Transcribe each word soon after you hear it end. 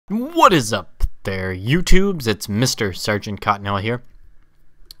What is up there, YouTubes? It's Mr. Sergeant Cottonelle here,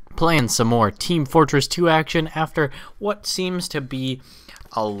 playing some more Team Fortress 2 action after what seems to be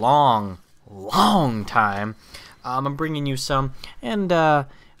a long time. I'm bringing you some, and oh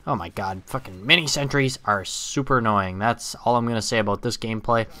my god, fucking mini sentries are super annoying. That's all I'm gonna say about this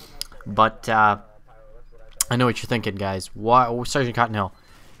gameplay. But I know what you're thinking, guys. Why, Sergeant Cottonelle?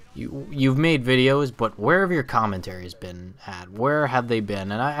 You've made videos, but where have your commentaries been at? Where have they been?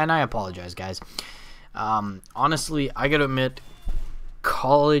 And I apologize, guys. Honestly, I gotta admit,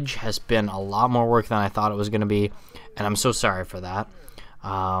 college has been a lot more work than I thought it was gonna be, and I'm so sorry for that.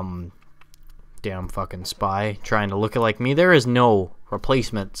 Damn fucking spy trying to look like me. There is no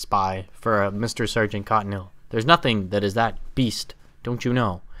replacement spy for a Mr. Sergeant Cottonelle. There's nothing that is that beast, don't you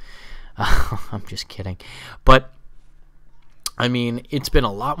know? I'm just kidding, but I mean, it's been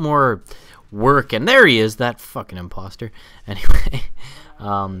a lot more work, and there he is, that fucking imposter. Anyway,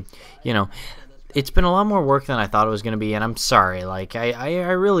 you know, it's been a lot more work than I thought it was going to be, and I'm sorry. Like, I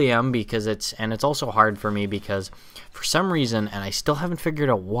really am, because it's also hard for me because for some reason, and I still haven't figured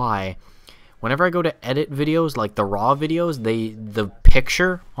out why, whenever I go to edit videos, like the raw videos, the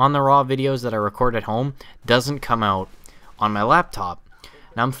picture on the raw videos that I record at home doesn't come out on my laptop.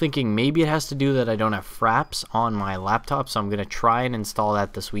 Now I'm thinking maybe it has to do that I don't have fraps on my laptop, so I'm going to try and install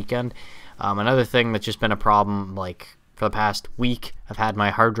that this weekend. Another thing that's just been a problem, like for the past week, I've had my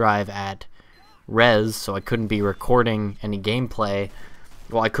hard drive at res, so I couldn't be recording any gameplay.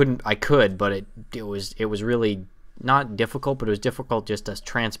 Well, I could, but it was really not difficult, but it was difficult just to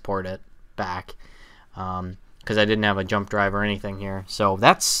transport it back, because I didn't have a jump drive or anything here, so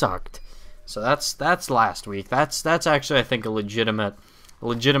that sucked. So that's last week. That's actually, I think, a legitimate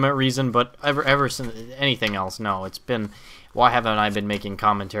reason, but ever since anything else, no, it's been, why haven't I been making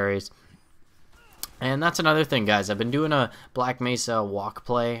commentaries? And that's another thing, guys. I've been doing a Black Mesa walk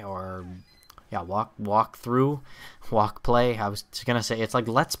play, or yeah, walk play. I was gonna say it's like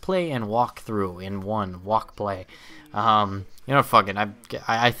let's play and walk through in one walk play. You know, fuck it.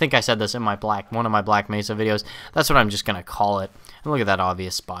 I think I said this in one of my Black Mesa videos. That's what I'm just gonna call it. And look at that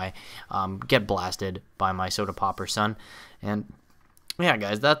obvious spy. Get blasted by my soda popper son. And yeah,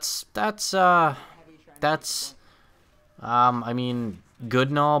 guys, that's I mean, good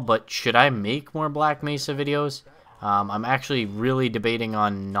and all, but should I make more Black Mesa videos? I'm actually really debating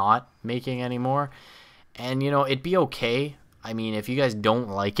on not making any more, and you know, it'd be okay. I mean, if you guys don't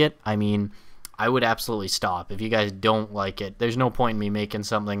like it, I mean, I would absolutely stop. If you guys don't like it, there's no point in me making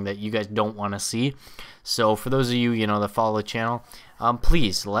something that you guys don't want to see. So for those of you, you know, that follow the channel,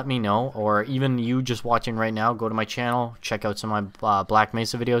 please let me know, or even you just watching right now, go to my channel, check out some of my Black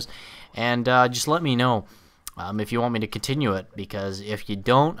Mesa videos, and just let me know if you want me to continue it, because if you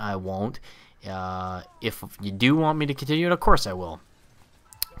don't, I won't. If you do want me to continue it, of course I will,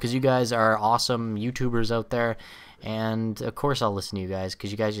 because you guys are awesome YouTubers out there, and of course I'll listen to you guys,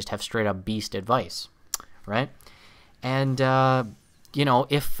 because you guys just have straight up beast advice, right? And you know,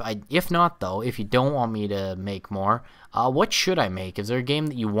 if not though, if you don't want me to make more, what should I make? Is there a game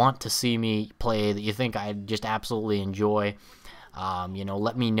that you want to see me play that you think I just absolutely enjoy? You know,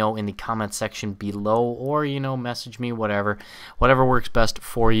 let me know in the comment section below, or you know, message me, whatever works best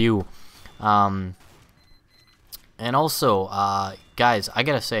for you. And also, guys, I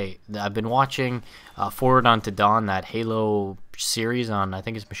gotta say that I've been watching Forward Unto Dawn, that Halo series on, I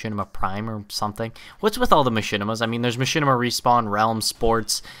think it's Machinima Prime or something. What's with all the Machinimas? I mean, there's Machinima Respawn, Realm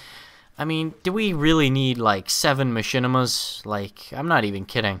Sports. I mean, do we really need like 7 Machinimas? Like, I'm not even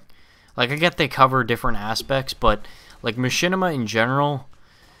kidding. Like, I get they cover different aspects, but like Machinima in general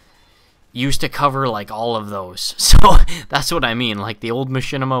used to cover like all of those. So that's what I mean. Like the old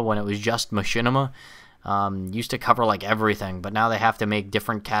Machinima, when it was just Machinima, used to cover like everything, but now they have to make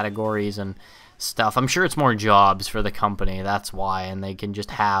different categories and stuff. I'm sure it's more jobs for the company, that's why, and they can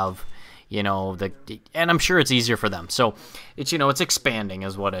just have, you know, and I'm sure it's easier for them. So it's, you know, it's expanding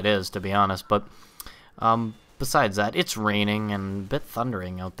is what it is, to be honest. But besides that, it's raining and a bit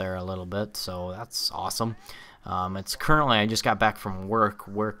thundering out there a little bit, so that's awesome. It's currently, I just got back from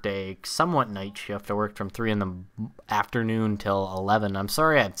worked a somewhat night shift. I worked from 3 in the afternoon till 11. I'm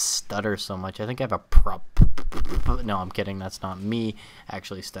sorry I stutter so much. I think I have a no, I'm kidding. That's not me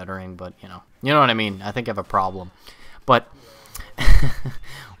actually stuttering, but you know what I mean. I think I have a problem, but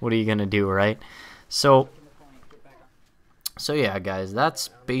what are you gonna do, right? So yeah, guys, that's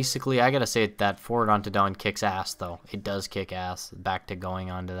basically, I gotta say that Forward Unto Dawn kicks ass, though. It does kick ass. Back to going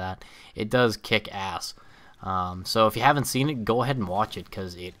on to that, it does kick ass. So if you haven't seen it, go ahead and watch it,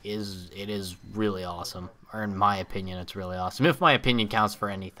 because it is really awesome. Or in my opinion, it's really awesome. If my opinion counts for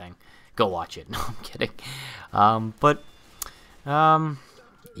anything, go watch it. No, I'm kidding.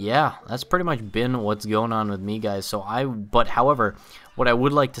 yeah, that's pretty much been what's going on with me, guys. So but however, what I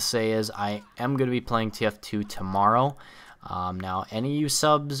would like to say is I am going to be playing TF2 tomorrow. Now, any of you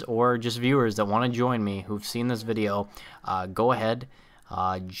subs or just viewers that want to join me who've seen this video, go ahead,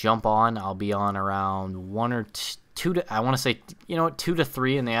 jump on. I'll be on around 1 or 2 to, I want to say, 2 to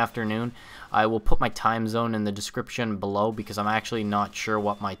 3 in the afternoon. I will put my time zone in the description below because I'm actually not sure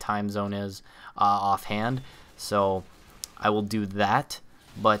what my time zone is offhand. So I will do that.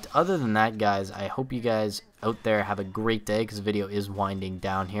 But other than that, guys, I hope you guys out there have a great day because the video is winding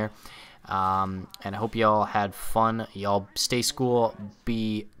down here. And I hope y'all had fun. Y'all stay school,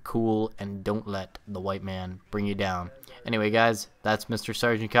 be cool, and don't let the white man bring you down. Anyway, guys, that's Mr.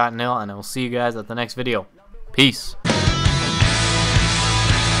 Sergeant Cottonhill, and I will see you guys at the next video. Peace.